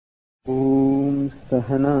ॐ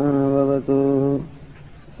सहना भवतु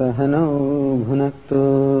सहनौ भुनक्तु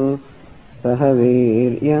सह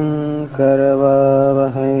वीर्यं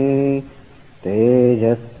करवावहै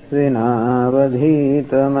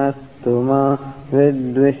तेजस्विनावधीतमस्तु मा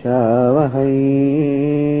विद्विषावहै।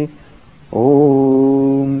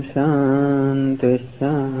 ॐ शान्ति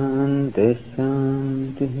शान्ति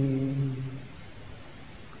शान्तिः।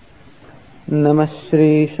 नमः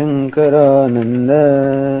श्रीशङ्करानन्द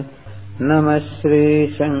नमः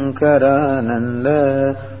श्रीशङ्करानन्द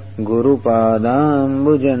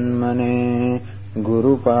गुरुपादाम्बुजन्मने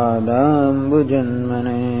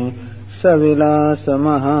गुरुपादाम्बुजन्मने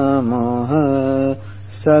सविलासमहामोह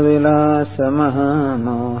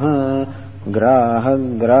सविलासमहामोह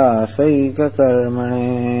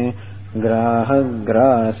ग्राहग्रासैककर्मणे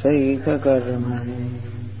ग्राहग्रासैककर्मणे।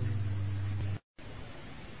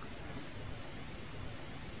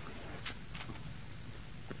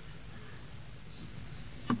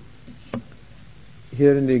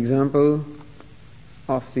 Here in the example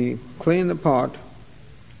of the clay in the pot,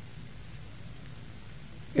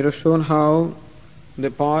 it is shown how the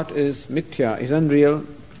pot is mithya, is unreal,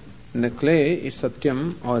 and the clay is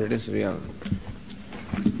satyam, or it is real.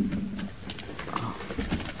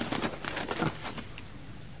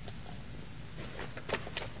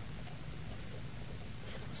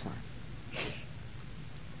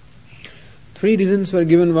 Three reasons were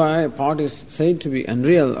given why a pot is said to be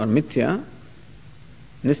unreal or mithya.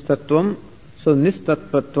 Nistatvam, so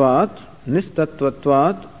nistatvatvat,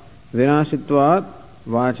 vinashitvat,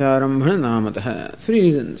 vacharambhana namatah. Three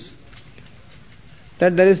reasons.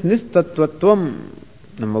 That there is nistatvatvam.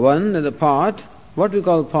 Number one, that the pot, what we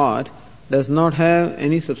call pot, does not have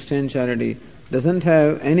any substantiality, doesn't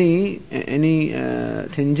have any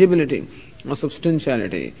tangibility or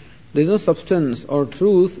substantiality. There is no substance or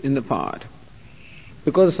truth in the pot.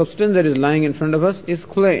 Because the substance that is lying in front of us is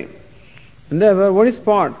clay. And therefore, what is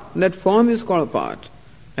pot? That form is called pot.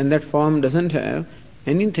 And that form doesn't have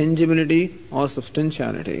any tangibility or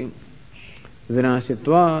substantiality.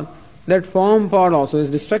 Vinashitva, that form pot also is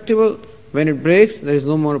destructible. When it breaks, there is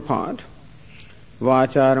no more pot.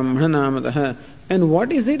 Vacharambhana namatah. And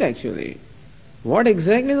what is it actually? What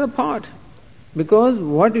exactly is a pot? Because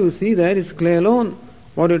what you see there is clay alone.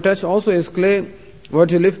 What you touch also is clay.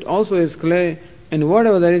 What you lift also is clay. And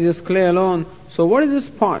whatever there is clay alone. So what is this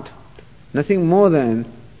pot? Nothing more than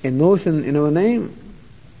a notion in our name.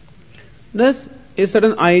 Thus, a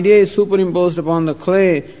certain idea is superimposed upon the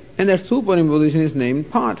clay, and that superimposition is named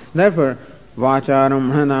pot. Therefore,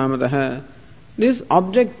 vacharambhana namatah. This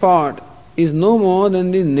object pot is no more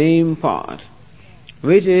than the name pot,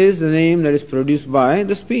 which is the name that is produced by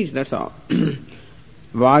the speech, that's all.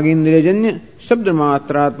 Vagindriyajanya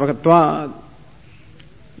shabdamatratmakatvad.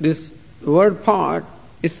 This word pot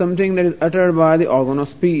is something that is uttered by the organ of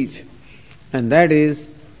speech. And that is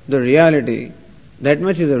the reality, that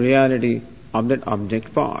much is the reality of that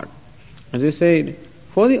object part. As we said,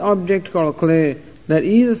 for the object called clay, there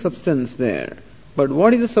is a substance there. But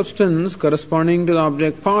what is the substance corresponding to the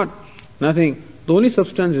object part? Nothing. The only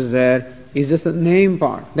substance is there is just a name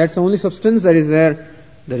part. That's the only substance that is there.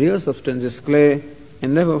 The real substance is clay.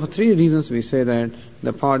 And therefore, for three reasons we say that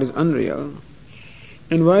the part is unreal.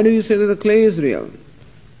 And why do you say that the clay is real?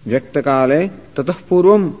 Vyaktakale tatah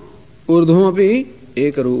purvam urdhumapi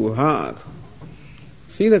ekarubhag.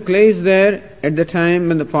 See, the clay is there at the time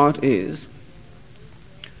when the pot is.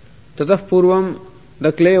 Tatah purvam,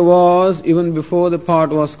 the clay was even before the pot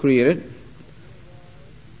was created.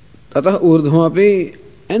 Tatah urdhumapi,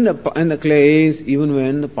 and the clay is even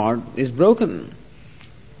when the pot is broken.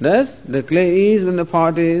 Thus, the clay is when the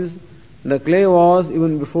pot is. The clay was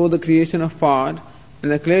even before the creation of pot,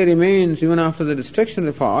 and the clay remains even after the destruction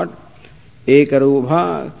of the pot.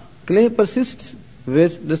 Ekarubhag. Clay persists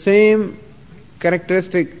with the same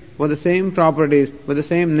characteristic, with the same properties, with the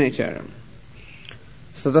same nature.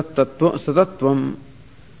 Satatvam.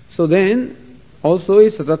 So then, also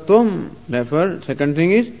is satatvam. Therefore, second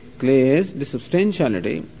thing is, clay is the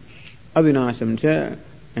substantiality. Avinasham cha.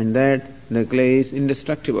 And that the clay is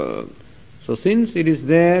indestructible. So since it is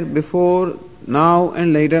there before, now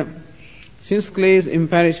and later, since clay is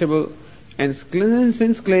imperishable, and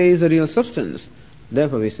since clay is a real substance,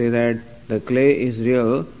 therefore we say that the clay is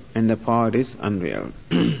real and the pot is unreal.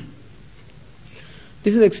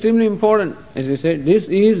 This is extremely important. As we said, this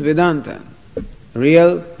is Vedanta.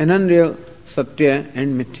 Real and unreal, Satya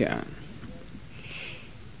and Mithya.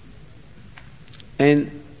 And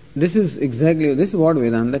this is what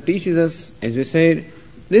Vedanta teaches us. As we said,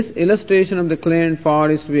 this illustration of the clay and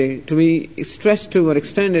pot is to be stretched to or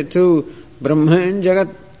extended to Brahma and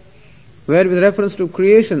Jagat. where with reference to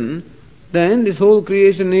creation, then this whole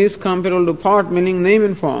creation is comparable to part, meaning name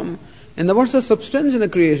and form. And what's the substance in the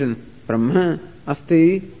creation? Brahma,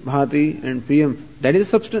 Asti, Bhati and Priyam. That is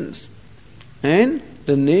substance. And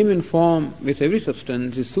the name and form with every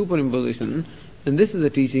substance is superimposition, and this is the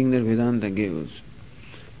teaching that Vedanta gives.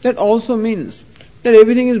 That also means that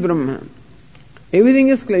everything is Brahma. Everything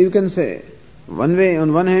is clay, you can say. One way,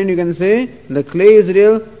 on one hand you can say the clay is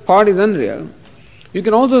real, pot is unreal. You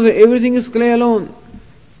can also say everything is clay alone.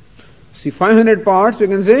 See 500 parts, you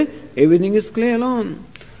can say everything is clay alone.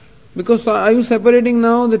 Because are you separating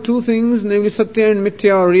now the two things, namely Satya and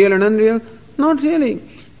Mithya, or real and unreal? Not really.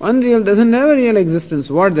 Unreal doesn't have a real existence.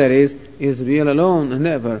 What there is real alone, and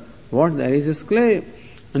therefore what there is clay.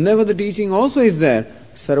 And therefore the teaching also is there.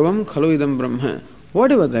 Sarvam khalu idam Brahma.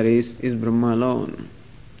 Whatever there is Brahma alone.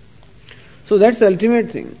 So that's the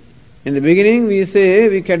ultimate thing. In the beginning we say,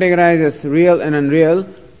 we categorize as real and unreal.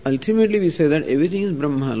 Ultimately we say that everything is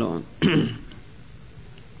Brahma alone.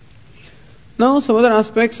 Now some other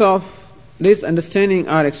aspects of this understanding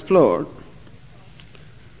are explored.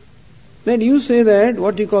 That you say that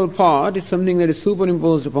what you call pot is something that is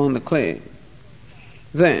superimposed upon the clay.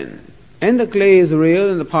 Then, and the clay is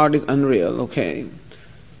real and the pot is unreal, okay.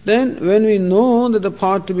 Then when we know that the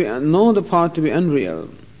pot to be unreal,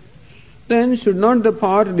 then should not the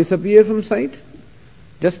pot disappear from sight?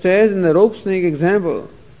 Just as in the rope snake example,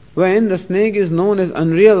 when the snake is known as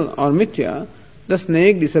unreal or mithya, the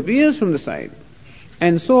snake disappears from the sight.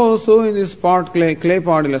 And so also in this clay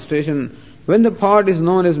pot illustration, when the pot is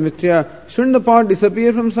known as mithya, shouldn't the pot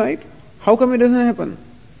disappear from sight? How come it doesn't happen?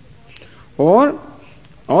 Or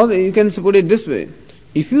you can put it this way.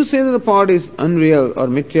 If you say that the pot is unreal or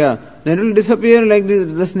mithya, then it will disappear like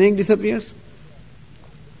the snake disappears.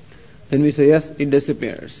 Then we say yes, it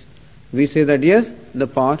disappears. We say that yes, the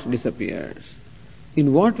pot disappears.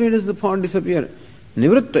 In what way does the pot disappear?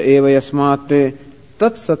 Nivritta eva yasmate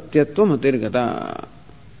tat satyatva matir gata.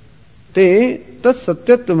 Te tat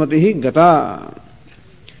satyatva matihi gata.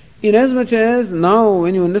 Inasmuch as now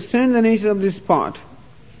when you understand the nature of this pot,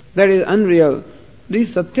 that is unreal,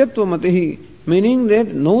 this satyatva matihi, meaning that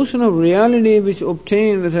notion of reality which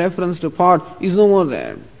obtained with reference to pot is no more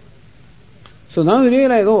there. So now we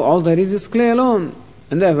realize, all there is clay alone.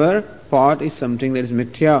 And therefore, pot is something that is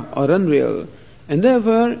mithya or unreal. And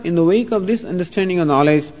therefore, in the wake of this understanding of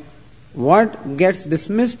knowledge, what gets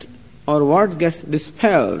dismissed or what gets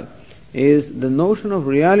dispelled is the notion of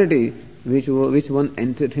reality which one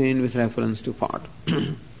entertained with reference to pot.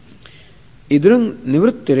 Idrung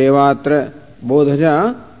nivrittirevatra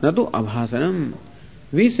bodhaja natu abhasanam.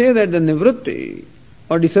 We say that the nivritti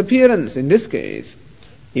or disappearance in this case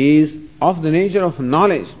is of the nature of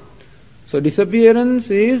knowledge. So disappearance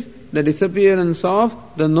is the disappearance of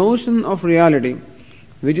the notion of reality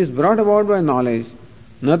which is brought about by knowledge.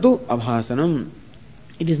 Natu abhasanam.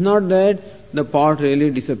 It is not that the pot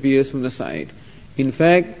really disappears from the sight. In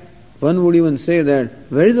fact, one would even say that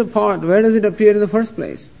where is the pot? Where does it appear in the first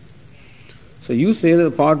place? So you say that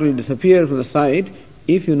the pot will disappear from the sight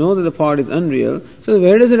if you know that the pot is unreal. So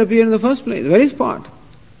where does it appear in the first place? Where is pot?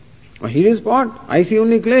 Well, here is pot. I see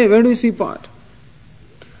only clay. Where do you see pot?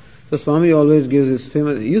 So Swami always gives this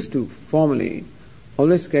famous, he used to formerly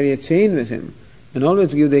always carry a chain with him and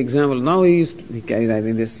always give the example. Now he carries, I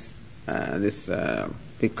think,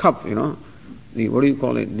 the cup, the, what do you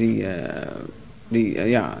call it? The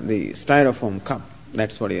styrofoam cup.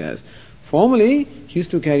 That's what he has. Formerly, he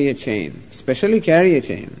used to carry a chain, specially carry a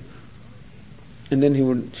chain. And then he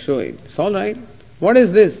would show it. It's all right. What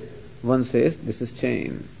is this? One says, this is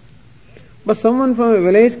chain. But someone from a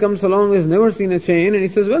village comes along who has never seen a chain and he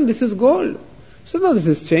says, well, this is gold. So no, this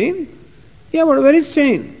is chain. Yeah, but where is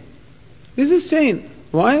chain? This is chain.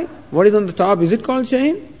 Why? What is on the top? Is it called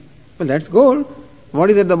chain? Well, that's gold. What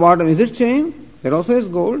is at the bottom? Is it chain? That also is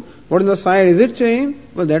gold. What is on the side? Is it chain?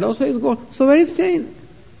 Well, that also is gold. So where is chain?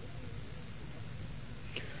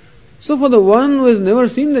 So for the one who has never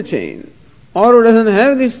seen the chain, or who doesn't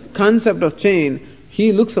have this concept of chain,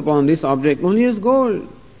 he looks upon this object only as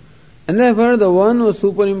gold. And therefore the one who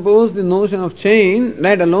superimposed the notion of chain,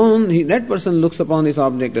 that alone, that person looks upon this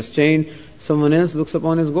object as chain, someone else looks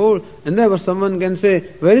upon as gold. And therefore someone can say,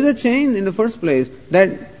 where is the chain in the first place?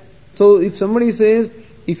 So if somebody says,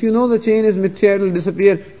 if you know the chain is mithya, it will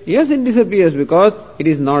disappear. Yes, it disappears because it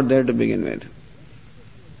is not there to begin with.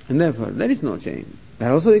 And therefore there is no chain.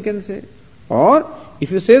 That also we can say. Or,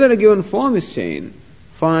 if you say that a given form is chain,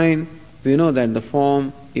 fine, we know that the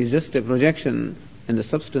form is just a projection and the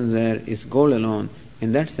substance there is gold alone.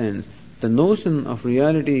 In that sense, the notion of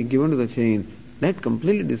reality given to the chain, that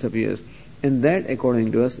completely disappears. And that,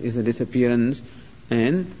 according to us, is a disappearance.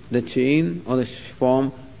 and the chain or the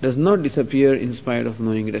form does not disappear in spite of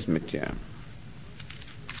knowing it as mithya.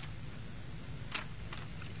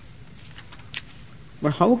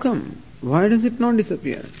 But how come? Why does it not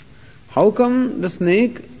disappear? How come the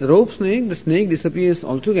snake, the rope snake, the snake disappears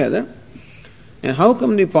altogether? And how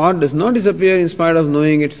come the pot does not disappear in spite of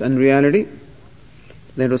knowing its unreality?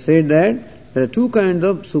 Let us say that there are two kinds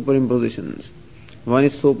of superimpositions. One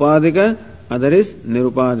is sopadika, other is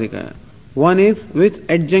nirupadika. One is with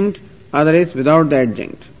adjunct, other is without the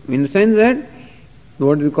adjunct. In the sense that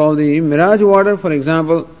what we call the mirage water, for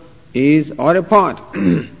example, is, or a pot,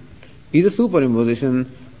 is a superimposition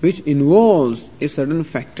which involves a certain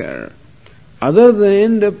factor other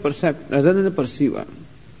than the perceiver.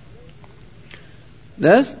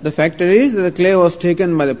 Thus, the factor is that the clay was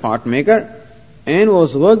taken by the pot maker and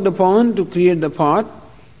was worked upon to create the pot,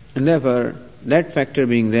 and therefore, that factor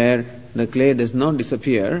being there, the clay does not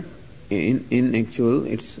disappear in actual.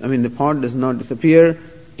 The pot does not disappear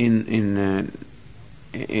by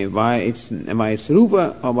its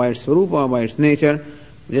rupa or by its swarupa or by its nature.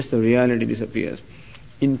 Just the reality disappears.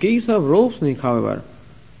 In case of rope snake, however,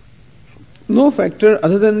 no factor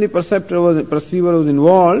other than the perceiver was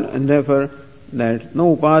involved, and therefore that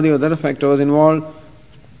no upadhi or other factor was involved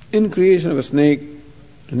in creation of a snake,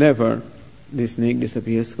 and therefore the snake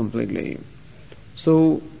disappears completely.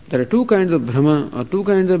 So there are two kinds of bhrama or two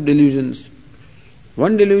kinds of delusions.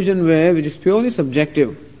 One delusion which is purely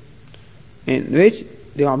subjective, in which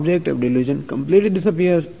the object of delusion completely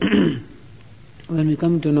disappears when we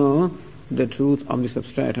come to know the truth of the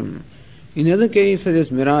substratum. In other cases, such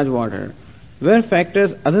as mirage water, where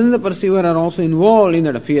factors other than the perceiver are also involved in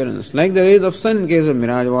that appearance, like the rays of sun in case of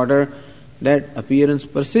mirage water, that appearance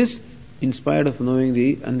persists in spite of knowing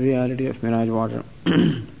the unreality of mirage water.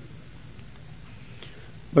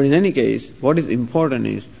 But in any case, what is important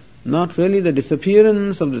is not really the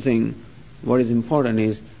disappearance of the thing. What is important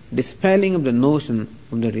is dispelling of the notion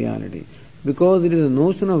of the reality. Because it is a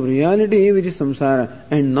notion of reality which is samsara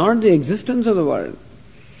and not the existence of the world.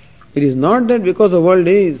 It is not that because the world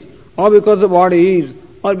is, or because the body is,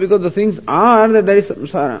 or because the things are, that there is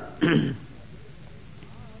samsara.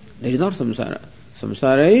 There is not samsara.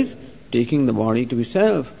 Samsara is taking the body to be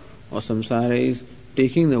self, or samsara is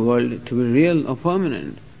taking the world to be real or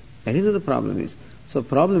permanent. That is what the problem is. So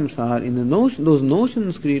problems are in the notion. Those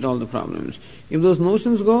notions create all the problems. If those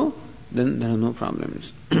notions go, then there are no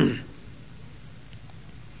problems.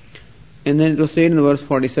 And then it was said in verse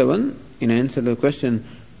 47, in answer to the question,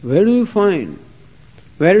 where do you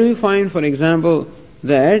find, for example,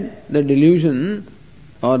 that the delusion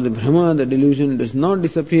or the bhrama, the delusion does not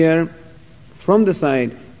disappear from the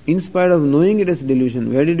sight in spite of knowing it as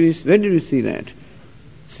delusion? Where did we see that?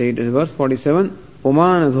 Say it as verse 47,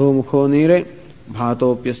 Umanadho mukho nire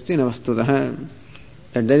bhatopyasti navastutaha.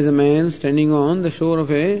 That there is a man standing on the shore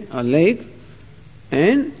of a lake,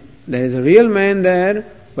 and there is a real man there,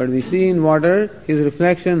 but we see in water his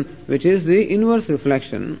reflection, which is the inverse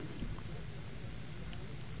reflection.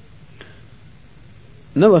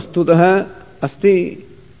 Na vastutaha asti.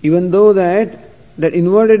 Even though that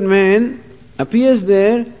inverted man appears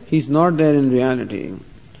there, he is not there in reality.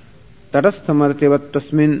 Tatasthamartyavat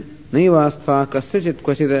tasmin naivastha kasyachit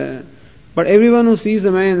kvachida. But everyone who sees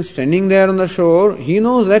a man standing there on the shore, he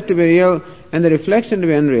knows that to be real and the reflection to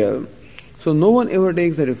be unreal. So no one ever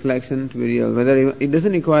takes the reflection to be real. Whether it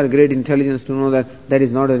doesn't require great intelligence to know that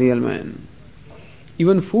is not a real man.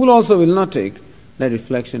 Even fool also will not take that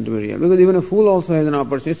reflection to be real. Because even a fool also has an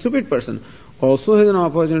opportunity, a stupid person also has an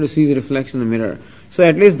opportunity to see the reflection in the mirror. So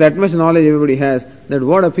at least that much knowledge everybody has, that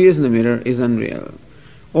what appears in the mirror is unreal.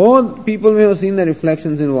 All people may have seen the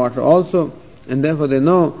reflections in water also, and therefore they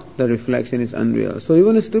know the reflection is unreal. So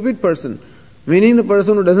even a stupid person, meaning the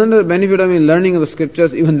person who doesn't have the benefit of learning of the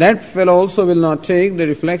scriptures, even that fellow also will not take the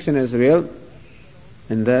reflection as real.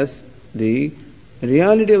 And thus the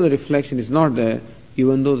reality of the reflection is not there,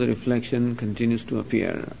 even though the reflection continues to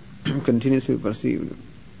appear, continues to be perceived.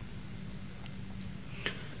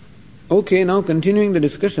 Okay, now continuing the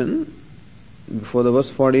discussion, before the verse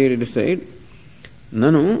 48 it is said,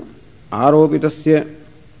 Nanu aropitasya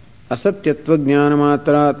asatyatva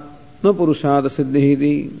jnanamatrat na purushada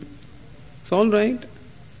siddhiti. It's all right.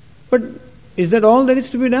 But is that all that is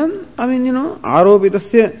to be done?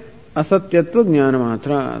 Aropitasya asatyatva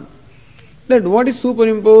jnanamatrat. That what is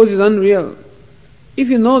superimposed is unreal. If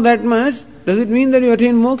you know that much, does it mean that you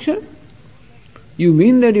attain moksha? You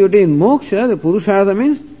mean that you attain moksha, the Purushartha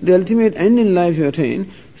means the ultimate end in life you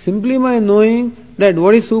attain, simply by knowing that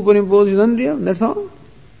what is superimposed is unreal, that's all.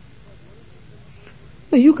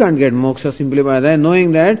 No, you can't get moksha simply by that,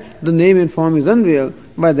 knowing that the name and form is unreal.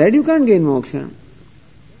 By that you can't gain moksha.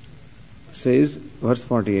 says, verse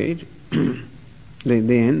 48,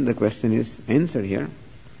 the question is answered here.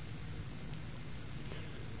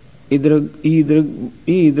 Idrugbodhe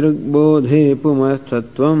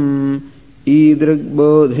pumarthatvam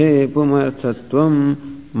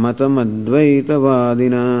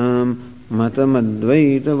matamadvaitavadinam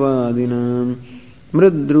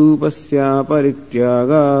mridrupasya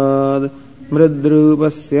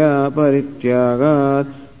parityagad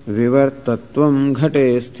vivartatvam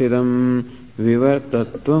ghate sthidam.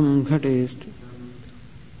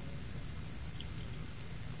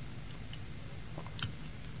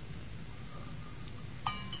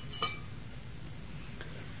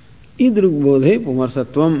 Idrugbodhe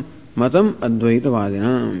pumarthatvam matam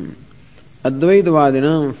advaitavadinam.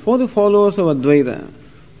 Advaitavadinam, for the followers of Advaita,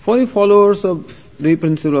 for the followers of the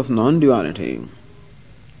principle of non-duality.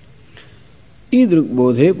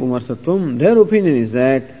 Idrugbodhe pumarthatvam, their opinion is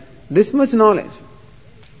that this much knowledge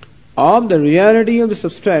of the reality of the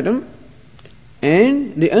substratum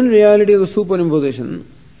and the unreality of the superimposition,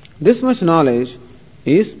 this much knowledge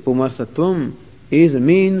is pumarthatvam, is a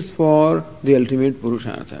means for the ultimate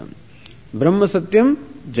purushartha. Brahma satyam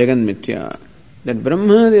jagan mithya. That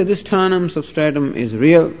Brahma, the adhisthānam, substratum, is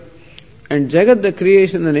real, and Jagat, the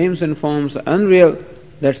creation, the names and forms, are unreal.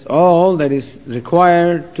 That's all that is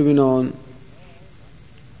required to be known.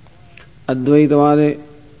 Advaitavade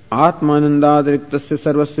atmanandadriktasya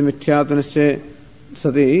sarvasya mithyatvanasya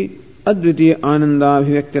sati advitiya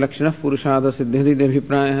anandabhivyakti lakshanah purushada siddhiti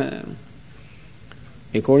abhipraya.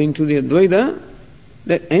 According to the Advaita,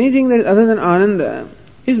 that anything that is other than Ananda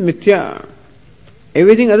is mithya.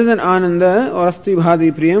 Everything other than Ananda or Asti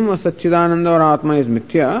Bhadi Priyam or Satchidananda or Atma is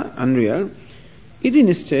mithya, unreal. Iti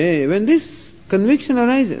nische, when this conviction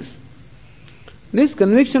arises, this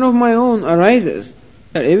conviction of my own arises,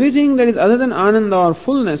 that everything that is other than Ananda or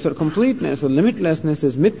fullness or completeness or limitlessness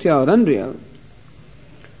is mithya or unreal,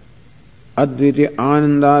 Advitiya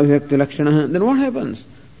Ananda Abhivakti Lakshana, then what happens?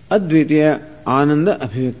 Advitiya Ananda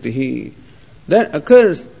Abhivakti. There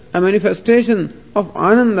occurs a manifestation of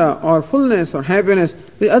Ananda or fullness or happiness,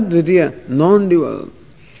 the Advitiya, non-dual.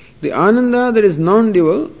 The Ananda that is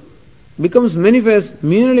non-dual becomes manifest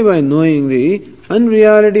merely by knowing the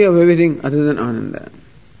unreality of everything other than Ananda.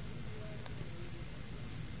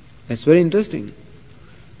 That's very interesting.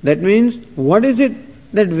 That means, what is it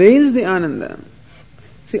that veils the Ananda?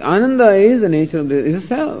 See, Ananda is the nature of is a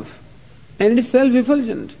self, and it is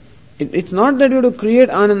self-effulgent. It's not that you have to create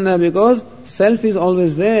Ananda, because self is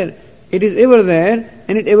always there. It is ever there,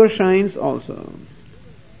 and it ever shines also.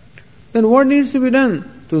 Then what needs to be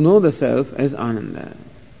done? To know the self as Ananda.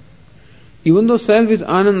 Even though self is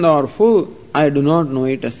Ananda or full, I do not know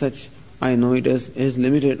it as such. I know it as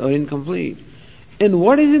limited or incomplete. And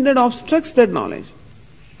what is it that obstructs that knowledge?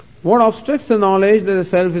 What obstructs the knowledge that the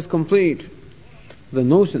self is complete? The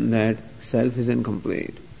notion that self is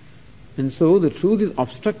incomplete. And so the truth is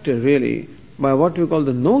obstructed really by what we call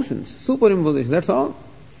the notions, superimposition, that's all.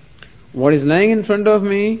 What is lying in front of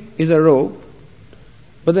me is a rope,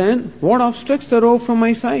 but then what obstructs the rope from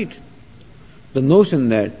my sight? The notion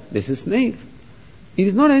that this is snake. It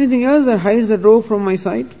is not anything else that hides the rope from my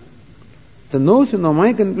sight. The notion or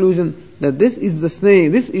my conclusion that this is the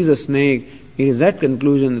snake, this is a snake, it is that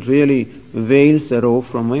conclusion that really veils the rope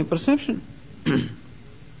from my perception.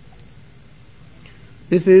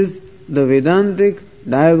 This is the Vedantic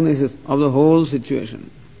diagnosis of the whole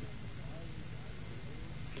situation.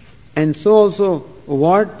 And so also,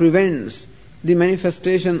 what prevents the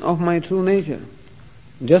manifestation of my true nature?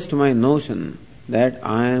 Just my notion that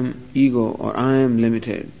I am ego or I am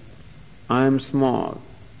limited, I am small.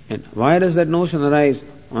 And why does that notion arise?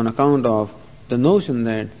 On account of the notion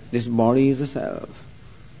that this body is a self,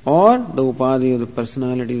 or the upadhi of the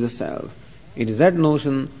personality is a self. It is that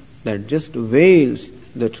notion that just veils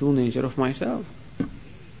the true nature of myself.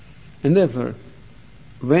 And therefore,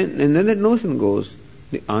 when that notion goes,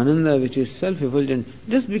 the Ananda which is self-effulgent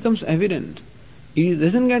just becomes evident. It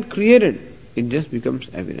doesn't get created, it just becomes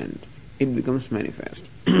evident. It becomes manifest.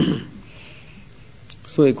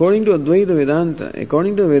 So according to Advaita Vedanta,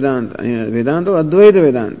 Vedanta or Advaita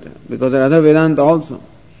Vedanta, because there are other Vedanta also,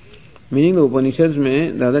 meaning the Upanishads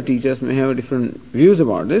the other teachers may have different views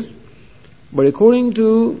about this, but according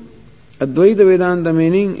to Advaita Vedanta,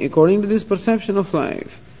 meaning according to this perception of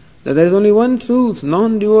life, that there is only one truth,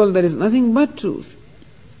 non-dual, there is nothing but truth.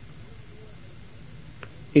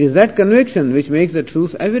 It is that conviction which makes the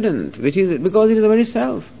truth evident, which is because it is the very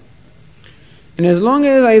self. And as long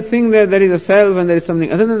as I think that there is a self and there is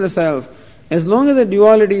something other than the self, as long as the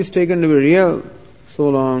duality is taken to be real, so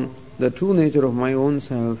long the true nature of my own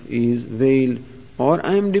self is veiled, or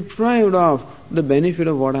I am deprived of the benefit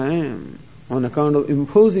of what I am, on account of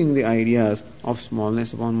imposing the ideas of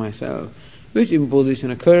smallness upon myself, which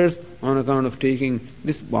imposition occurs on account of taking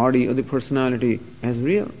this body or the personality as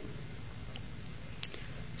real.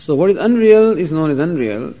 So what is unreal is known as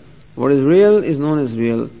unreal, what is real is known as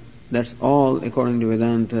real. That's all, according to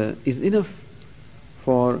Vedanta, is enough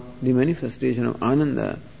for the manifestation of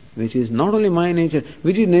Ananda, which is not only my nature,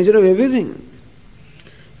 which is nature of everything.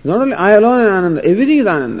 Not only I alone am Ananda, everything is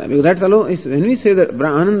Ananda, because that alone is, when we say that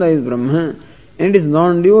Ananda is Brahma and is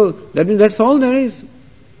non-dual, that means that's all there is.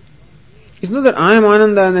 It's not that I am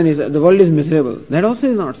Ananda and then the world is miserable. That also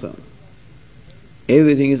is not so.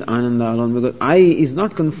 Everything is Ananda alone, because I is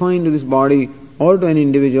not confined to this body or to any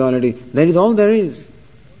individuality. That is all there is.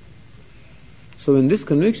 So when this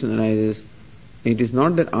conviction arises, it is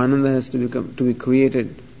not that Ananda has to be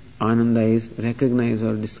created. Ananda is recognized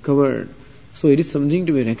or discovered. So it is something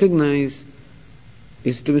to be recognized,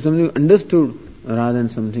 is to be something understood rather than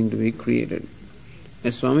something to be created.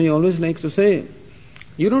 As Swamiji always likes to say,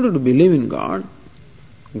 you don't have to believe in God.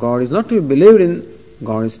 God is not to be believed in,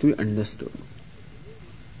 God is to be understood.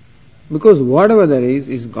 Because whatever there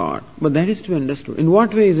is God. But that is to be understood. In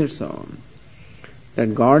what way is it so?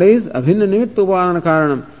 That God is abhinna nimitta upadana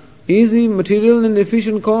karanam. He is the material and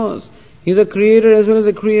efficient cause. He is a creator as well as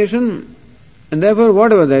a creation. And therefore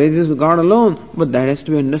whatever there is God alone, but that has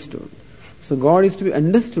to be understood. So God is to be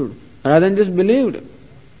understood rather than just believed.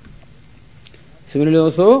 Similarly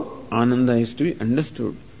also, Ananda is to be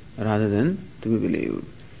understood rather than to be believed.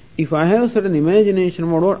 If I have certain imagination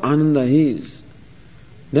about what Ananda is,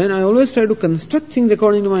 then I always try to construct things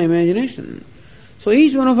according to my imagination. So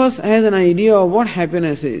each one of us has an idea of what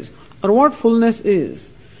happiness is or what fullness is.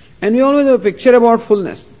 And we always have a picture about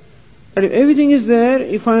fullness. That if everything is there,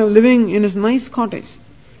 if I am living in a nice cottage,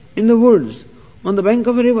 in the woods, on the bank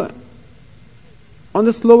of a river, on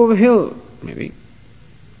the slope of a hill, maybe,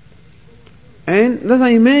 and thus I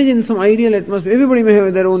imagine some ideal atmosphere. Everybody may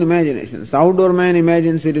have their own imaginations. The outdoor man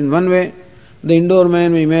imagines it in one way, the indoor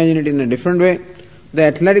man may imagine it in a different way, the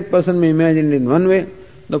athletic person may imagine it in one way,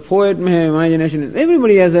 the poet may have imagination.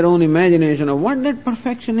 Everybody has their own imagination of what that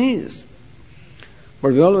perfection is.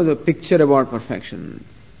 But we always have a picture about perfection.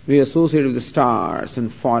 We associate it with the stars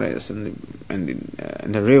and forests and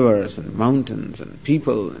the rivers and mountains and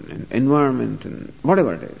people and environment and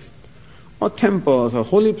whatever it is. Or temples or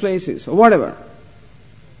holy places or whatever.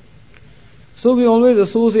 So we always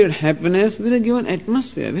associate happiness with a given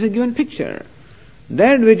atmosphere, with a given picture.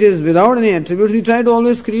 That which is without any attributes, we try to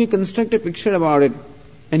always construct a picture about it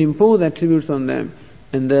and impose attributes on them.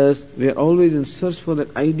 And thus, we are always in search for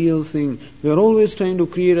that ideal thing. We are always trying to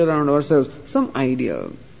create around ourselves some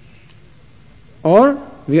ideal. Or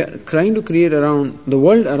we are trying to create around the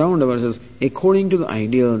world around ourselves according to the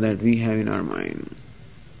ideal that we have in our mind.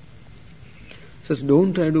 So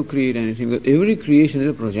don't try to create anything, because every creation is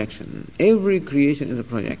a projection. Every creation is a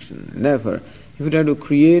projection. And therefore, if you try to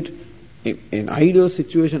create an ideal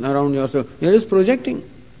situation around yourself, you are just projecting.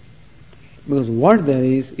 Because what there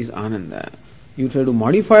is Ananda. You try to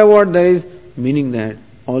modify what there is, meaning that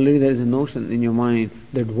already there is a notion in your mind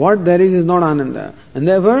that what there is not Ananda. And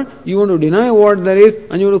therefore, you want to deny what there is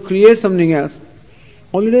and you want to create something else.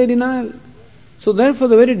 Already a denial. So therefore,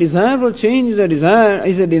 the very desire for change is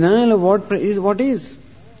a denial of what is.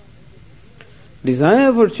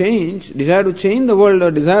 Desire for change, desire to change the world or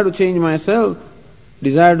desire to change myself,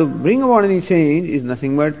 desire to bring about any change is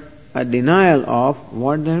nothing but a denial of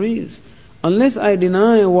what there is. Unless I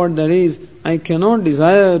deny what there is, I cannot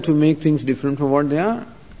desire to make things different from what they are.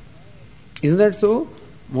 Isn't that so?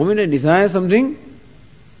 The moment I desire something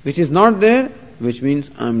which is not there, which means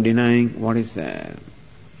I am denying what is there.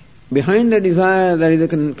 Behind the desire, there is a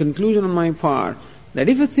conclusion on my part that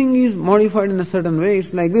if a thing is modified in a certain way,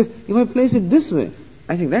 it's like this. If I place it this way,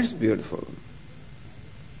 I think that's beautiful.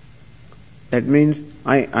 That means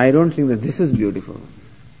I don't think that this is beautiful.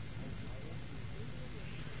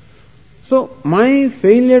 So my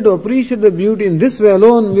failure to appreciate the beauty in this way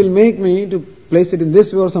alone will make me to place it in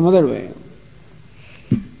this way or some other way.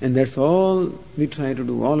 And that's all we try to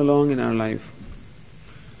do all along in our life.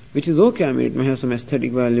 Which is okay, I mean it may have some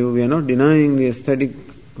aesthetic value, we are not denying the aesthetic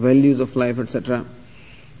values of life, etc.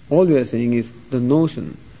 All we are saying is the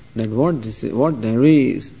notion that what there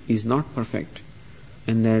is not perfect,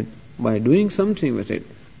 and that by doing something with it,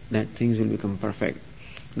 that things will become perfect.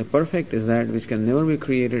 The perfect is that which can never be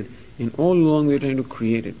created, and all along we are trying to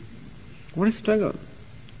create it. What a struggle.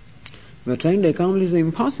 We are trying to accomplish the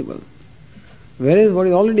impossible. Whereas what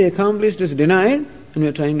is already accomplished is denied, and we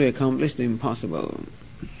are trying to accomplish the impossible.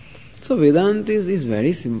 So Vedanta is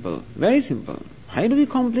very simple, very simple. Why do we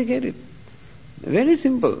complicate it? Very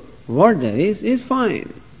simple. What there is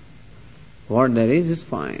fine. what there is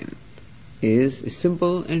fine, is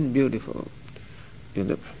simple and beautiful.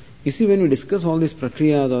 You see, when we discuss all these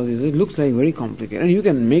prakriyas, all this, it looks like very complicated. And you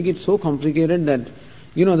can make it so complicated that,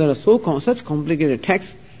 there are such complicated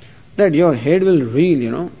texts that your head will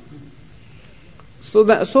reel,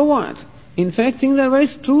 So what? In fact, things are very,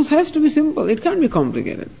 truth has to be simple. It can't be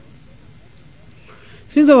complicated.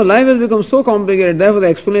 Since our life has become so complicated, therefore the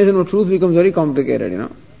explanation of truth becomes very complicated,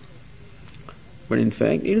 But in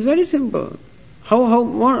fact, it is very simple.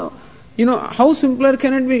 How simpler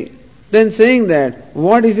can it be than saying that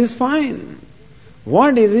what is fine.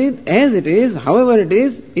 What is it, as it is, however it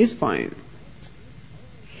is fine.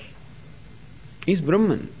 Is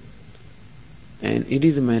Brahman. And it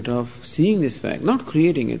is a matter of seeing this fact, not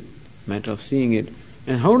creating it, matter of seeing it.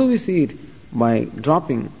 And how do we see it? By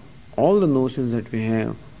dropping all the notions that we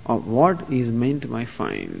have of what is meant by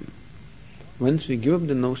fine. Once we give up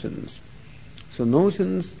the notions, so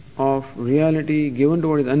notions of reality given to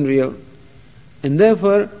what is unreal, and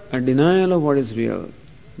therefore a denial of what is real,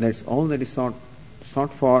 that's all that is sought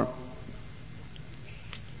for.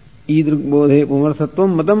 Idrugbodhe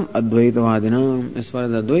pumarthatvam matam advaitavadinam. As far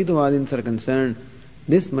as Advaitavadins are concerned,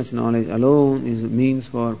 this much knowledge alone is means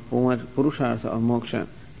for purushartha or moksha.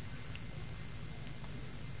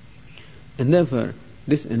 And therefore,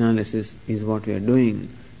 this analysis is what we are doing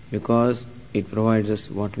because it provides us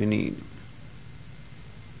what we need.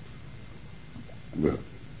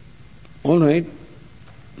 Alright,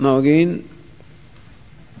 now again,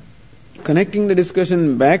 connecting the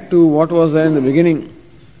discussion back to what was there in the beginning,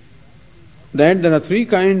 that there are three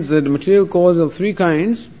kinds, the material cause of three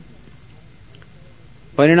kinds: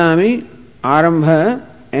 Parinami, Arambha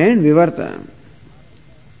and Vivarta.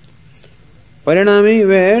 Parinami,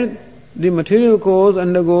 where the material cause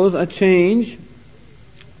undergoes a change,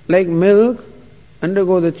 like milk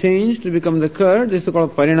undergoes a change to become the curd, this is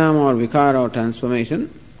called Parinama or Vikara or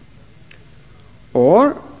transformation.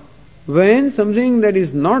 Or when something that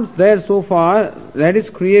is not there so far, that is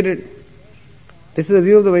created. This is the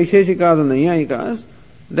view of the Vaisheshikas and Naiyayikas,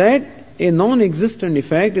 that a non-existent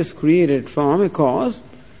effect is created from a cause.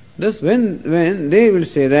 Thus when they will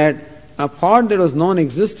say that a pot that was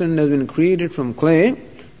non-existent has been created from clay,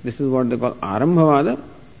 this is what they call Arambhavada.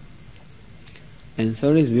 And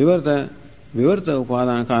third is Vivarta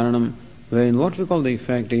Upadana Karanam, wherein what we call the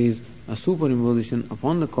effect is a superimposition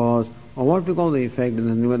upon the cause, or what we call the effect is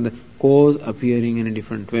the cause appearing in a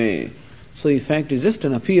different way. So effect is just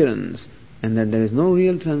an appearance, and that there is no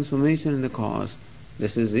real transformation in the cause.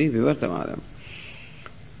 This is the Vivartavada.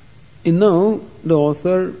 And now the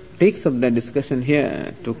author takes up that discussion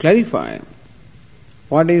here to clarify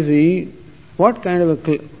what kind of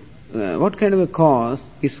a cause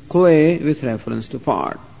is clay with reference to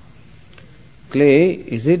pot. Clay,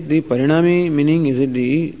 is it the parinami, meaning it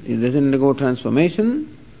doesn't undergo transformation?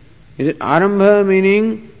 Is it arambha,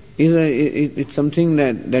 meaning it's something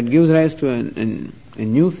that gives rise to a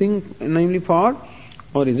new thing, namely pot?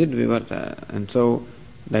 Or is it vivarta? And so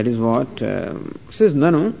that is what says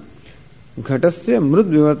Nanu ghatasya mrud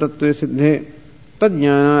vivartatve siddhe tad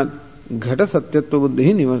jnanat ghata satyatva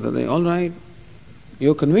buddhi nivartate. All right,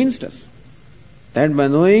 you convinced us that by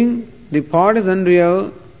knowing the pot is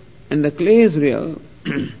unreal and the clay is real,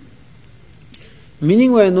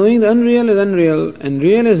 meaning by knowing the unreal is unreal and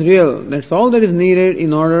real is real, that's all that is needed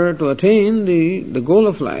in order to attain the goal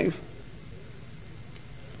of life.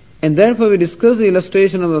 And therefore we discussed the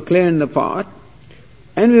illustration of the clay and the pot,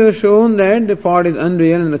 and we have shown that the pot is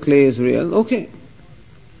unreal and the clay is real. Okay.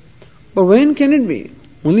 But when can it be?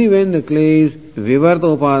 Only when the clay is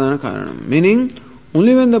vivarta upadana karanam, meaning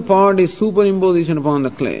only when the pot is superimposition upon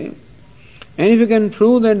the clay. And if you can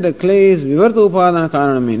prove that the clay is vivarta upadana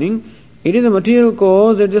karanam, meaning it is a material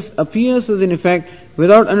cause that just appears as an effect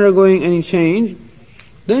without undergoing any change,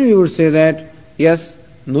 then we would say that yes,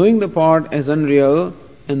 knowing the pot as unreal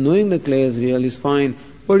and knowing the clay as real is fine,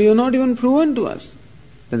 but you have not even proven to us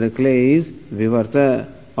that the clay is vivarta,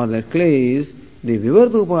 or that clay is the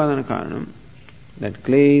vivarta upadana karanam. That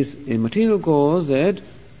clay is a material cause that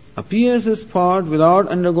appears as pot without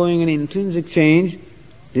undergoing any intrinsic change.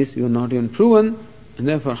 This you have not even proven, and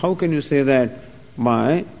therefore how can you say that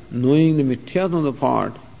by knowing the mithyatvam of the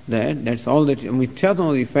pot, that's all that mithyatvam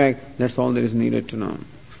of the effect, that's all that is needed to know.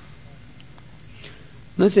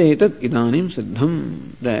 Na chetat idanim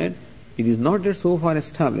siddham, that it is not yet so far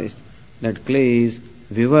established that clay is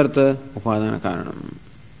vivarta upadana karanam.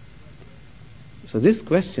 So this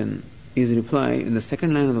question is replied in the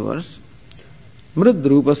second line of the verse. Mrud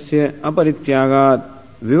rupasya aparityagat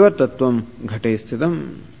vivartatvam ghate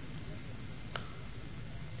sthitam.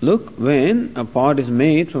 Look, when a pot is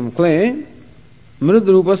made from clay, Mrid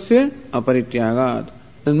rupasya aparityagat.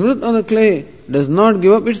 The mrid of the clay does not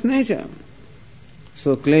give up its nature.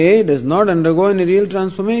 So clay does not undergo any real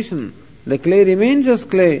transformation. The clay remains as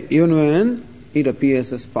clay even when it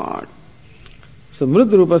appears as part. So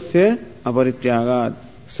mrid rupasya aparityagat.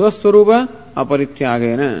 Swaswarupa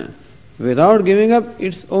aparityagena. Without giving up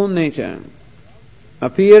its own nature.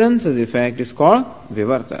 Appearance as effect is called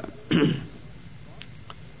vivarta.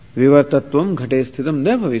 Vivartatvam ghate sthitam.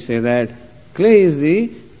 Therefore we say that clay is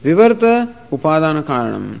the vivarta upadana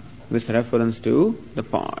karanam with reference to the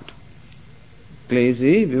pot. Clay is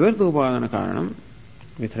the vivarta upadana karanam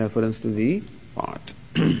with reference to the pot.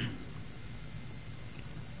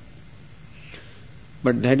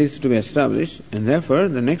 But that is to be established, and therefore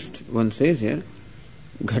the next one says here,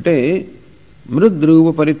 Ghate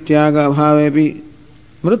mrudrupa parityaga bhavepi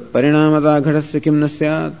mrut parinamata ghatasya kim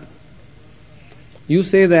nasyat. You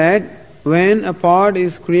say that when a pot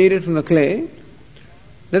is created from the clay,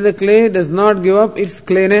 that the clay does not give up its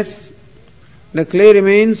clayness. The clay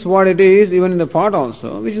remains what it is even in the pot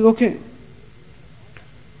also, which is okay.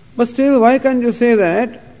 But still, why can't you say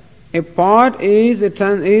that a pot is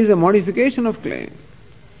a modification of clay?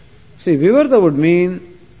 See, vivarta would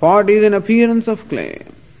mean pot is an appearance of clay.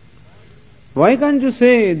 Why can't you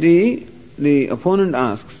say, the opponent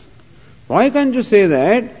asks, why can't you say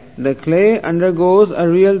that the clay undergoes a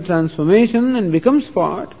real transformation and becomes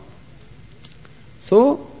pot?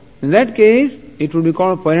 So, in that case, it would be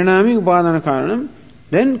called parinami upadana karanam.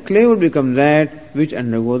 Then clay would become that which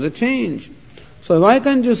undergoes a change. So why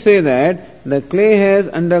can't you say that the clay has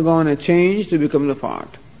undergone a change to become the pot?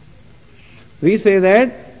 We say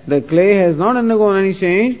that the clay has not undergone any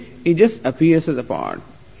change, it just appears as a pot.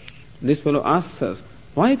 This fellow asks us,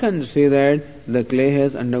 why can't you say that the clay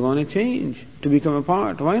has undergone a change to become a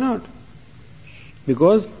pot? Why not?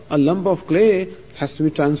 Because a lump of clay has to be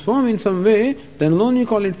transformed in some way, then alone you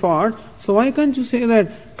call it pot. So why can't you say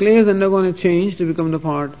that clay has undergone a change to become the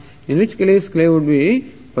pot? In which case clay would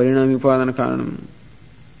be parinami upadana karanam.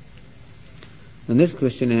 And this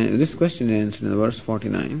question ends in verse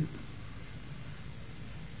 49.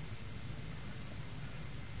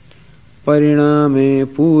 Pariname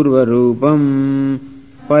purvarupam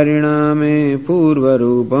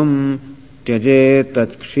tyaje tat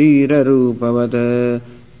kshira rupavat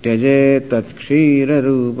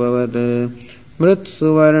mrit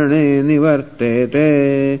suvarne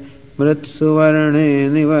nivartete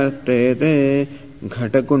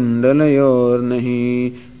घटकुंडलयोर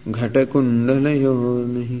नहीं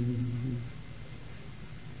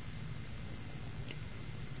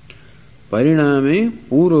परिणामे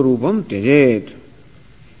पूर्व रूपम त्यजेत.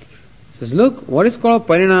 Says, look, what is called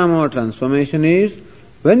parinama or transformation is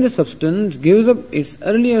when the substance gives up its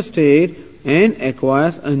earlier state and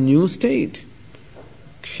acquires a new state.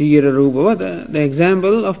 Kshira rupavata. The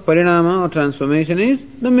example of parinama or transformation is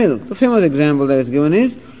the milk. The famous example that is given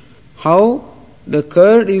is how the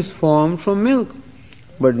curd is formed from milk,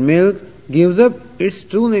 but milk gives up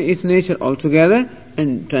its nature altogether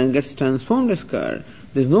and gets transformed as curd.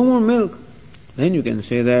 There is no more milk. Then you can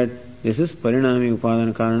say that this is parinami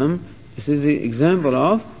upadana karanam. This is the example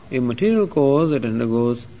of a material cause that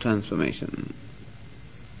undergoes transformation.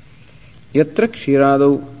 Yatra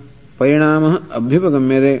kshiradu parinamah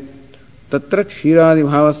abhipagamyade tatra kshiradi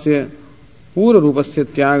bhavasya pura rupasya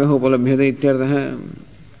tyagah upalabhyade ityartah.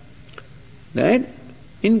 That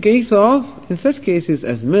in such cases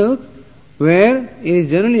as milk, where it is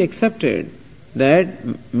generally accepted that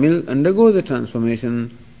milk undergoes a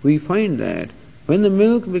transformation, we find that when the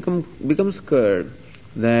milk becomes curd,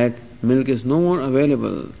 that milk is no more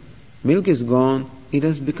available. Milk is gone, it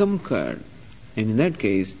has become curd. And in that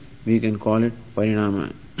case, we can call it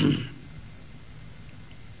parinama.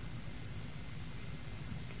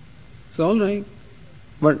 So alright,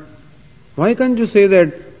 but why can't you say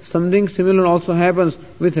that something similar also happens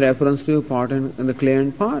with reference to a pot and the clay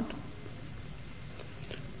and pot?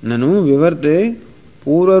 Nanu vivarte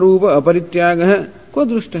pura rupa aparityagah ko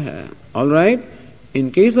drushtah. Alright,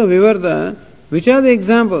 in case of vivarta, which are the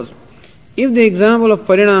examples? If the example of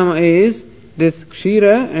parinama is this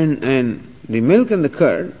kshira and the milk and the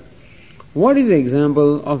curd, what is the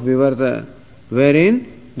example of vivarta wherein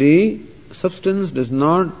the substance does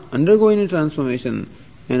not undergo any transformation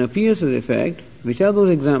and appears as effect? Which are those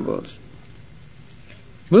examples?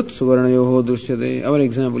 Mrit suvarnayoho drishyate. Our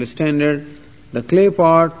example is standard. The clay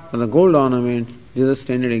pot or the gold ornament, these are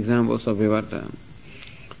standard examples of vivarta.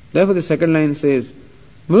 Therefore the second line says,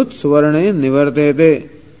 Mrit suvarne nivartete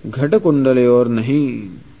ghatakundalayor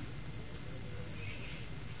nahi.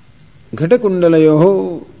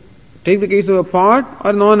 Ghatakundalayoho. Take the case of a pot or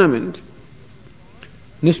an ornament.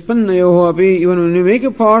 Nishpannayoho api, even when you make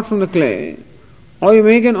a pot from the clay, or you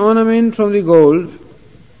make an ornament from the gold,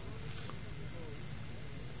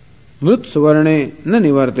 mrut suvarne na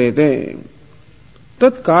nivartete.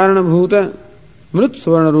 Tat karanabhuta mrut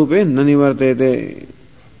suvarna rupe na nivartete.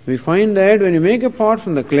 We find that when you make a pot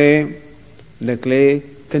from the clay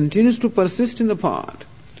continues to persist in the pot.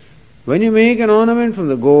 When you make an ornament from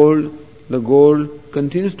the gold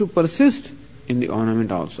continues to persist in the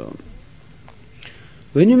ornament also.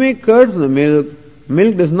 When you make curd from the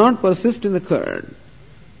milk does not persist in the curd.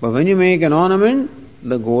 But when you make an ornament,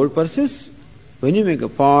 the gold persists. When you make a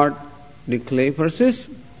pot, the clay persists.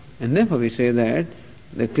 And therefore we say that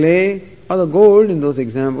the clay or the gold in those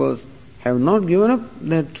examples have not given up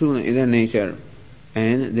their true their nature,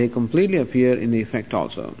 and they completely appear in the effect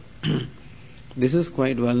also. This is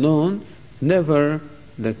quite well known. Therefore,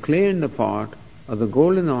 the clay in the pot or the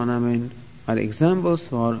gold in the ornament are examples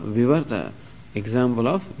for vivarta, example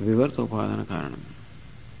of vivarta upadana karanam.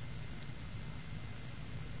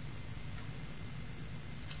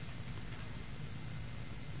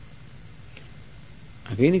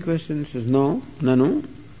 Again a question says, no, nanu,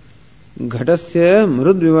 ghatasya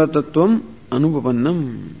mrudvivartatvam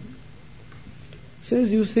anupapannam.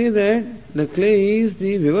 Says, you say that the clay is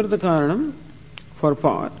the vivarta karanam for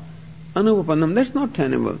pot, anupapannam, that's not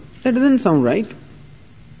tenable. That doesn't sound right.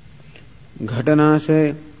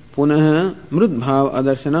 Ghatanashe punah mrudbhav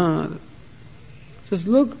adarsanad. Says,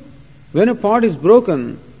 look, when a pot is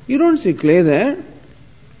broken, you don't see clay there.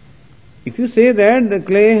 If you say that the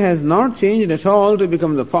clay has not changed at all to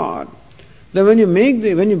become the pot, then when you break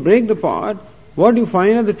the pot, what you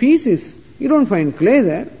find are the pieces. You don't find clay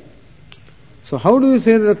there. So how do you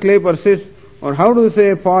say that the clay persists, or how do you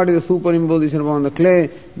say a pot is a superimposition upon the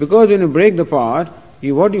clay? Because when you break the pot,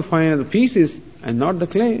 what you find are the pieces and not the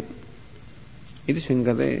clay. It is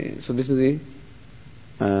Shankate. So this is the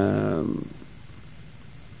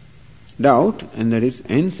doubt, and that is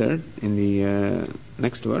answered in the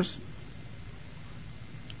next verse.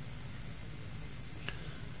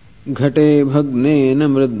 घटे भग्नेन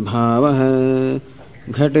मृद्भावः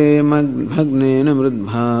घटे भग्नेन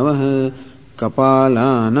मृद्भावः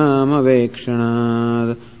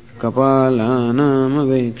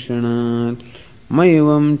कपालानामवेक्षणात्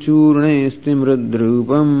मैवं चूर्णेऽस्ति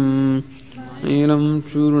मृद्रूपम्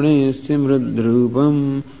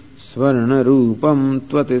स्वर्णरूपं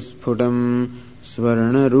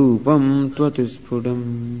त्वतिस्फुटम्.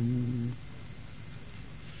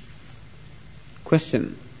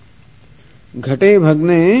 Question. Ghate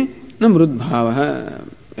bhagne na mrudbhavaha.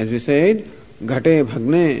 As we said, ghate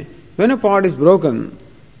bhagne, when a pot is broken,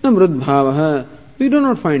 na mrudbhavaha, we do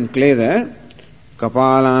not find clay there.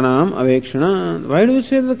 Kapalanam avekshana. Why do you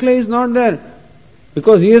say the clay is not there?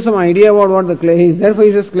 Because he has some idea about what the clay is, therefore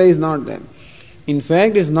he says clay is not there. In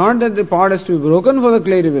fact, it's not that the pot has to be broken for the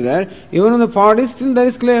clay to be there. Even when the pot is still, there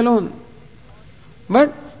is clay alone.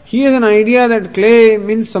 But he has an idea that clay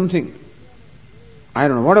means something. I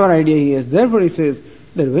don't know, whatever idea he has. Therefore he says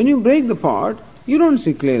that when you break the pot, you don't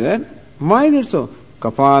see clay there. Why is it so?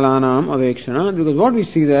 Kapalanam avekshana. Because what we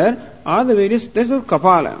see there are the various, that's what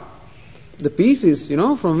kapala. The pieces,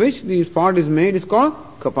 from which the pot is made is called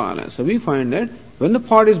kapala. So we find that when the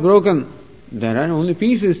pot is broken, there are only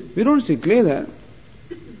pieces. We don't see clay there.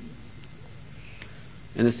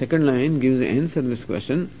 And the second line gives the answer to this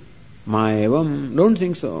question. Maevam. Don't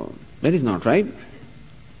think so. That is not right.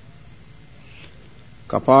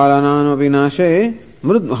 Kapalanam vinashe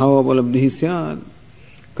mrudbhavopalabdhi syad.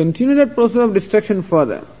 Continue that process of destruction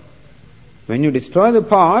further. When you destroy the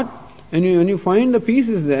pot and when you find the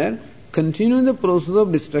pieces there, continue the process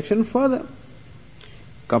of destruction further.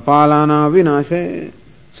 Kapalana vinashe.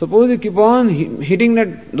 Suppose you keep on hitting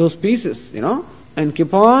those pieces, and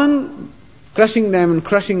keep on crushing them and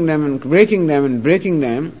breaking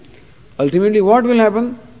them. Ultimately what will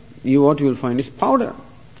happen? What you will find is powder,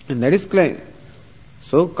 and that is clay.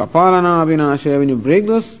 So, kapalana vinashe, when you break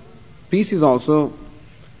those pieces also,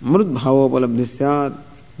 mrudbhavopalabdhisyat,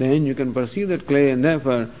 then you can perceive that clay, and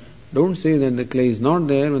therefore don't say that the clay is not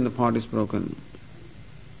there when the pot is broken.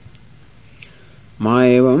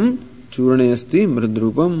 Maevam churneasti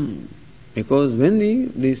mridrupam. Because when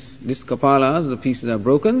these kapalas, the pieces are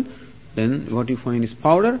broken, then what you find is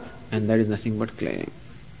powder, and that is nothing but clay.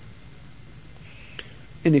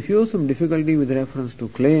 And if you have some difficulty with reference to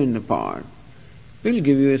clay and the pot, we'll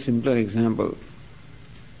give you a simpler example.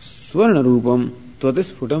 Swarna rupam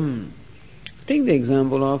tvatisfutam. Take the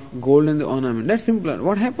example of gold and the ornament. That's simpler.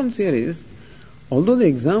 What happens here is, although the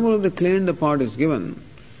example of the clay and the pot is given,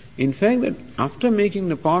 in fact that after making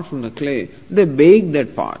the pot from the clay, they bake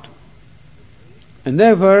that pot. And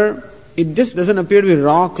therefore, it just doesn't appear to be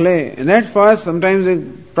raw clay. And at first, sometimes a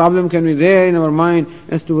problem can be there in our mind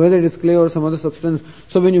as to whether it is clay or some other substance.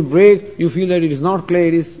 So when you break, you feel that it is not clay,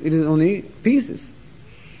 it is only pieces.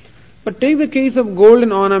 But take the case of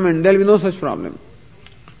golden ornament, there will be no such problem.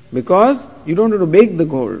 Because you don't have to bake the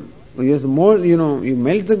gold. You just mold, you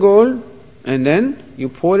melt the gold and then you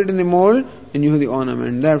pour it in the mold and you have the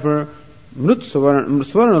ornament. Therefore, mrut swarna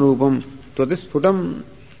rupam tvatisputam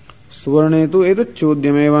swarnetu etat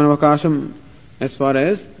chodyameva vakasham. As far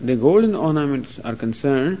as the golden ornaments are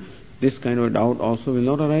concerned, this kind of doubt also will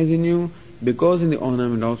not arise in you, because in the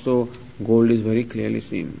ornament also gold is very clearly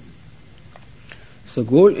seen. So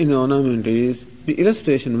gold in the ornament is the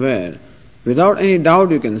illustration where without any doubt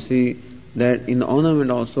you can see that in the ornament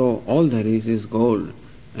also all there is gold,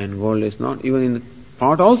 and gold is not, even in the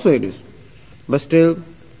pot also it is. But still,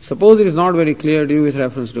 suppose it is not very clear to you with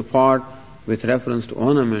reference to pot, with reference to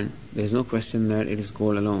ornament, there is no question that it is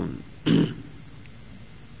gold alone.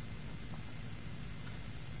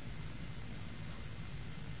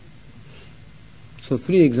 So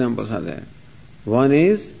 3 examples are there. One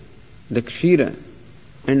is the kshira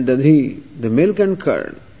and dadhi, the milk and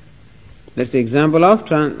curd. That's the example of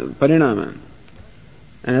parinama.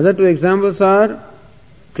 And other 2 examples are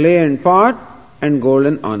clay and pot and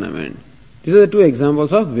golden ornament. These are the 2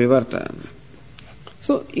 examples of vivarta.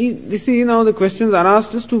 So you see, now the questions are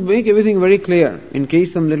asked just to make everything very clear, in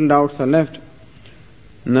case some little doubts are left.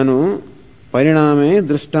 Nanu pariname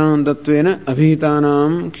drishtantatvena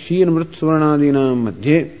abhitanam kshir mritsvarnadinam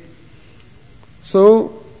madhye.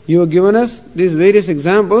 So you have given us these various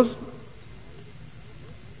examples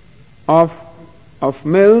of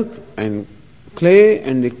milk and clay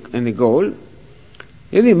and the gold.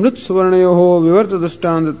 Yadi mritsvarnayoho vivarta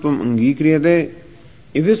drishtantatvam angikriyate.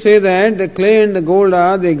 If you say that the clay and the gold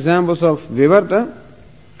are the examples of vivarta,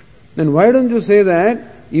 then why don't you say that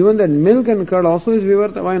even that milk and curd also is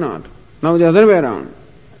vivarta? Why not? Now the other way around.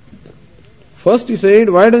 First you said,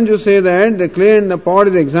 why don't you say that the clay and the pot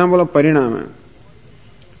is the example of parinama?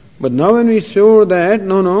 But now when we show that,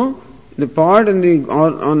 no, the pot and the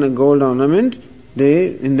gold ornament,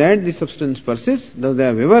 in that the substance persists, thus they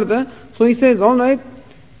are vivarta. So he says, alright,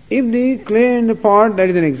 if the clay and the pot, that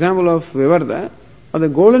is an example of vivarta, or the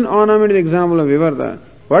golden ornament is an example of vivarta,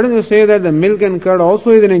 why don't you say that the milk and curd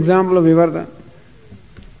also is an example of vivarta?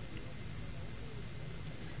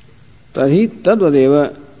 Tarhi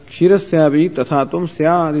tadvadeva kshirasyapi tathatum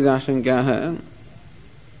syadidashankyaha.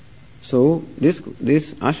 So this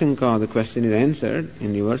ashanka, the question, is answered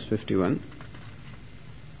in the verse 51.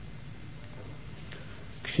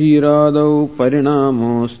 Kshiradau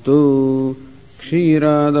parinamostu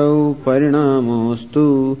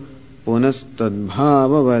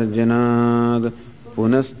punastadbhava varjanad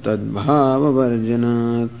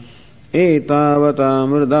etavata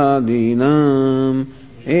mridadinam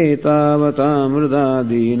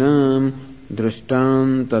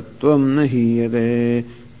drishtantatvam nahiyate.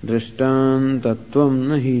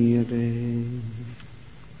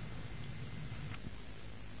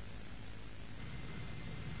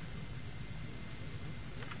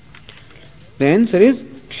 The answer is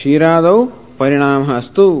Kshiradau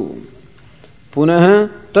parinamahastu punaha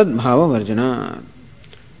tadbhava varjanat.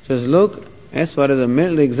 Says, look, as far as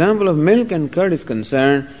the example of milk and curd is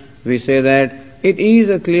concerned, we say that it is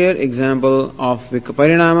a clear example of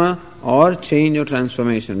parinama or change or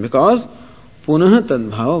transformation, because punaha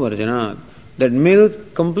tadbhava varjanat, that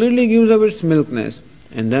milk completely gives up its milkness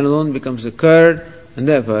and then alone becomes a curd, and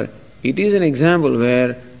therefore it is an example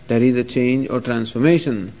where there is a change or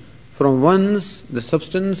transformation. From once the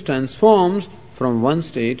substance transforms from one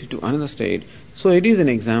state to another state. So it is an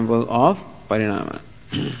example of parinama.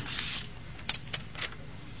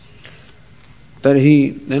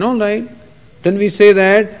 Tarhi, then alright. Then we say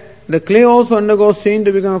that the clay also undergoes change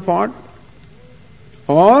to become a pot,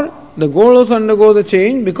 or the gold also undergoes a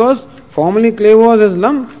change because formerly clay was as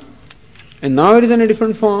lump and now it is in a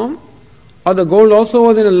different form, or the gold also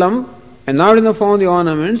was in a lump and now it is in the form of the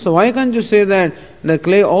ornament. So why can't you say that the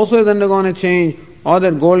clay also has undergone a change, or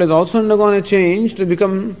that gold has also undergone a change to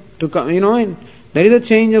come, there is a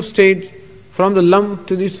change of state from the lump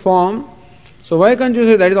to this form. So why can't you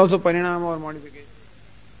say that is also parinama or modification?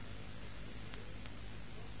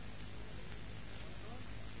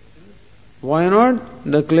 Why not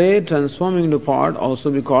the clay transforming into pot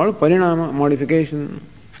also be called parinama, modification?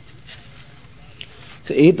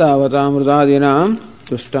 So etavata mridadinam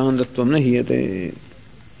tushtandatvam nahiyate.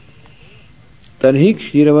 Tarhi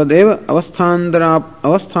kshiravadeva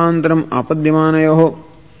avasthantaram apadyamanayoho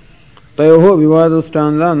tayoho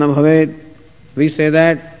vivadustanda na bhavet. We say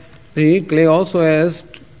that the clay also has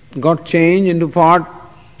got changed into pot,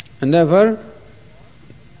 And therefore,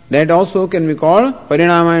 that also can be called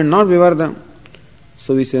parinama and not vivarta.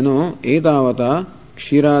 So we say, no, etavata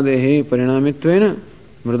kshiradehe parinamitvena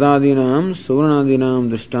mridadinam suvarnadinam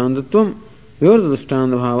drishtandatvam vivarta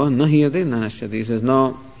drishtandabhava nahiyate nanashyati. He says,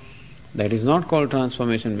 no, that is not called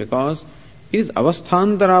transformation because is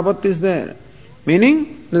avasthantarapatti is there.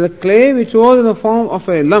 Meaning that the clay which was in the form of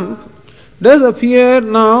a lump does appear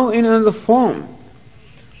now in another form.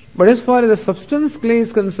 But as far as the substance clay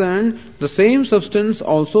is concerned, the same substance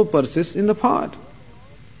also persists in the pot.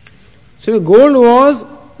 So the gold was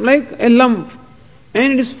like a lump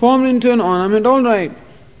and it is formed into an ornament, all right.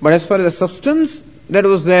 But as far as the substance that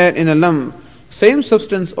was there in a lump, same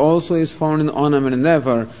substance also is found in the ornament, and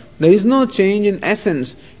therefore there is no change in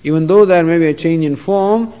essence. Even though there may be a change in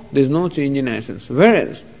form, there is no change in essence.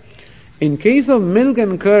 Whereas, in case of milk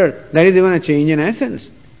and curd, there is even a change in essence.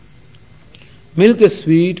 Milk is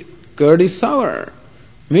sweet, curd is sour.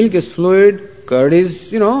 Milk is fluid, curd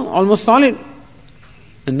is, almost solid.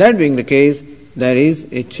 And that being the case, there is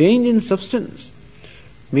a change in substance.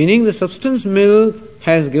 Meaning the substance milk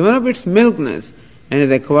has given up its milkness and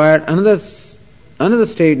has acquired another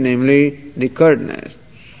state, namely the curdness.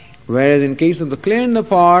 Whereas in case of the clay in the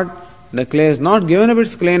pot, the clay has not given up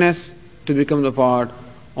its clayness to become the pot,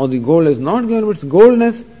 or the gold has not given up its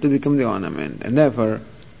goldness to become the ornament. And therefore,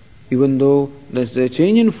 even though there is a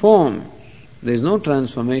change in form, there is no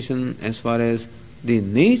transformation as far as the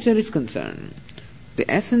nature is concerned, the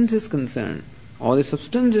essence is concerned, or the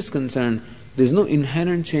substance is concerned. There is no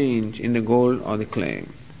inherent change in the gold or the clay.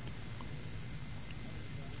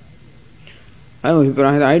 The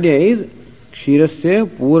idea is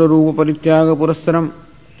Kshirasya Pura Rupa Parityaga Purassaram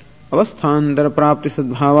Avasthandara Prapti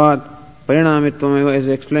Sadbhavat Parinamitvam is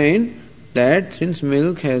explained that since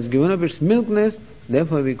milk has given up its milkness,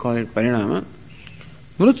 therefore we call it Parinama.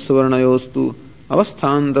 Mrut Suvarnayostu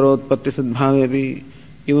Avasthandarotpatti Sadbhavepi.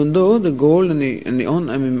 Even though the gold and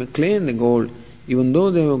the clay and the gold, even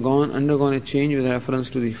though they have undergone a change with reference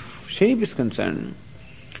to the shape is concerned,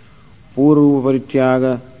 Pura Rupa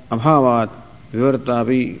Parityaga Abhavat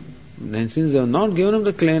Vivartapi. Then since they have not given up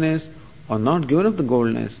the clayness or not given up the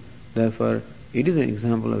goldness, therefore it is an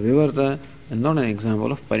example of vivarta and not an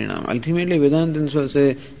example of parinama. Ultimately Vedantins will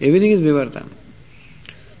say everything is vivarta.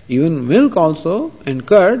 Even milk also and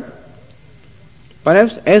curd,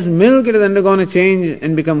 perhaps as milk it has undergone a change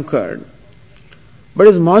and become curd. But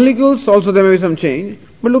as molecules also there may be some change.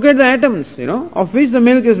 But look at the atoms, of which the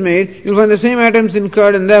milk is made, you'll find the same atoms in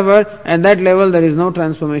curd, and therefore at that level there is no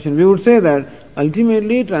transformation. We would say that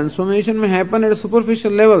ultimately transformation may happen at a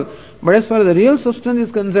superficial level, but as far as the real substance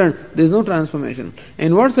is concerned, there is no transformation.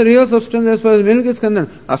 And what's the real substance as far as milk is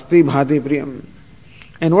concerned? Asti bhati priyam.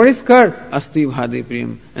 And what is curd? Asti bhati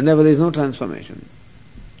priyam. And therefore there is no transformation.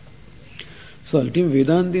 So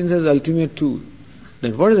Vedantin says ultimate truth,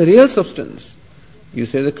 that what is the real substance? You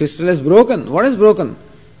say the crystal is broken. What is broken?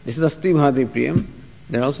 This is Asti bhati priyam.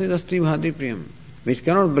 There also is Asti bhati priyam, which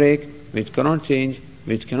cannot break, which cannot change,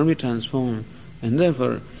 which cannot be transformed. And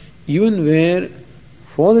therefore, even where,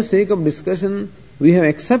 for the sake of discussion, we have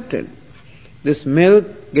accepted this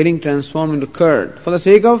milk getting transformed into curd, for the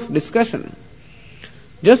sake of discussion,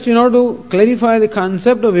 just in order to clarify the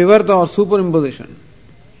concept of vivarta or superimposition.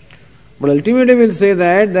 But ultimately we'll say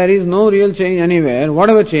that there is no real change anywhere.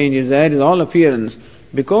 Whatever change is there is all appearance.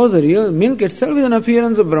 Because the real milk itself is an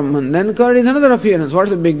appearance of Brahman, then curd is another appearance. What's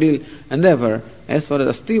the big deal? And therefore, as far as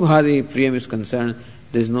Asti bhati priyam is concerned,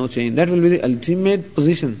 there is no change. That will be the ultimate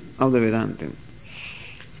position of the Vedanta.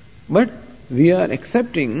 But we are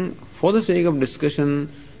accepting, for the sake of discussion,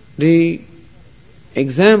 the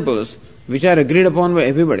examples which are agreed upon by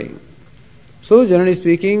everybody. So, generally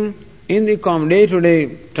speaking, in the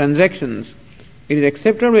day-to-day transactions, it is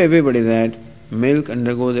accepted by everybody that milk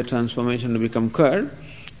undergoes a transformation to become curd,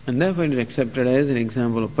 and therefore it is accepted as an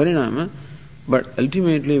example of parinama. But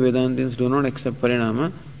ultimately, Vedantins do not accept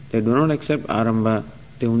parinama, they do not accept arambha,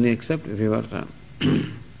 they only accept vivarta.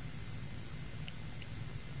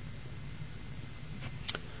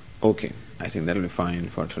 Okay, I think that will be fine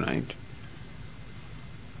for tonight.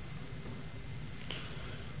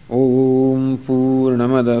 Om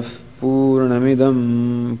Purnamadah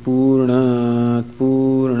Purnamidam Purnat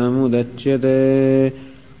Purnamudachyate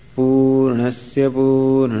Purnasya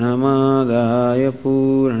Purnamadaya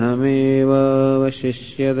Purnameva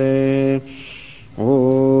Vashishyate.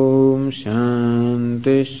 Om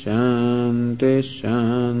Shanti Shanti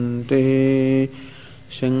Shanti.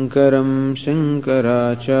 Shankaram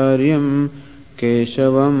Shankaracharyam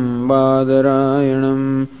Keshavam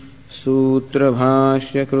Badarayanam Sutra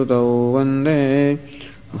Bhashya Krutau Vande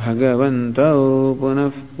Bhagavantau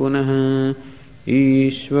Punah Punah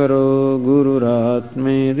ईश्वरो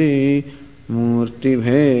गुरुरात्मेति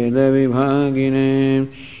मूर्तिभेदविभागिने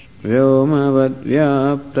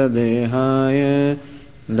व्योमवद्व्याप्तदेहाय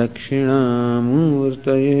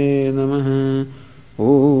दक्षिणामूर्तये नमः।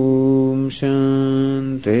 ॐ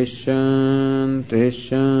शान्तिः शान्तिः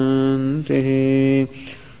शान्तिः।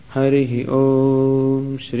 हरिः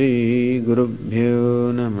ॐ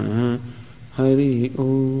श्रीगुरुभ्यो नमः। हरिः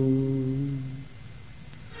ॐ।